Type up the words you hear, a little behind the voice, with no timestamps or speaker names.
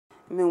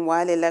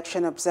Meanwhile,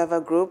 election observer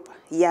group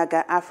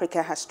Yiaga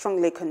Africa has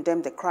strongly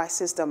condemned the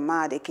crisis that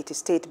marred Ekiti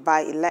State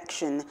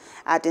by-election,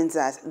 adding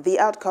that the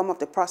outcome of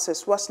the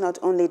process was not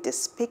only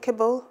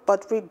despicable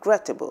but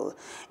regrettable.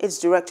 Its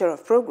director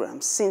of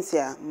programs,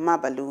 Cynthia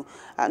Mabalu,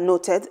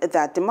 noted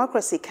that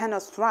democracy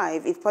cannot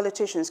thrive if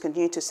politicians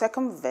continue to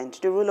circumvent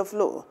the rule of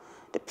law,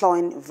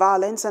 deploying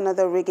violence and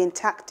other rigging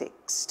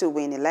tactics to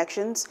win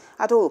elections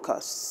at all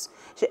costs.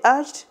 She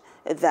urged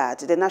that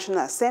the National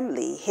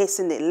Assembly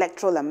hasten the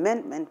electoral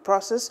amendment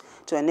process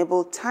to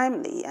enable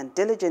timely and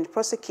diligent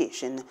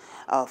prosecution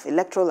of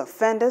electoral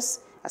offenders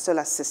as well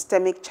as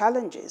systemic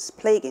challenges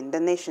plaguing the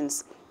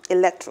nation's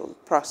electoral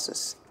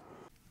process.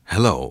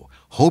 Hello,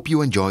 hope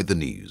you enjoyed the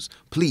news.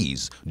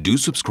 Please do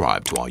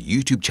subscribe to our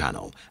YouTube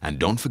channel and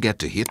don't forget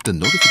to hit the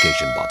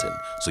notification button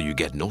so you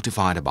get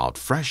notified about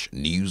fresh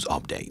news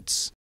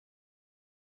updates.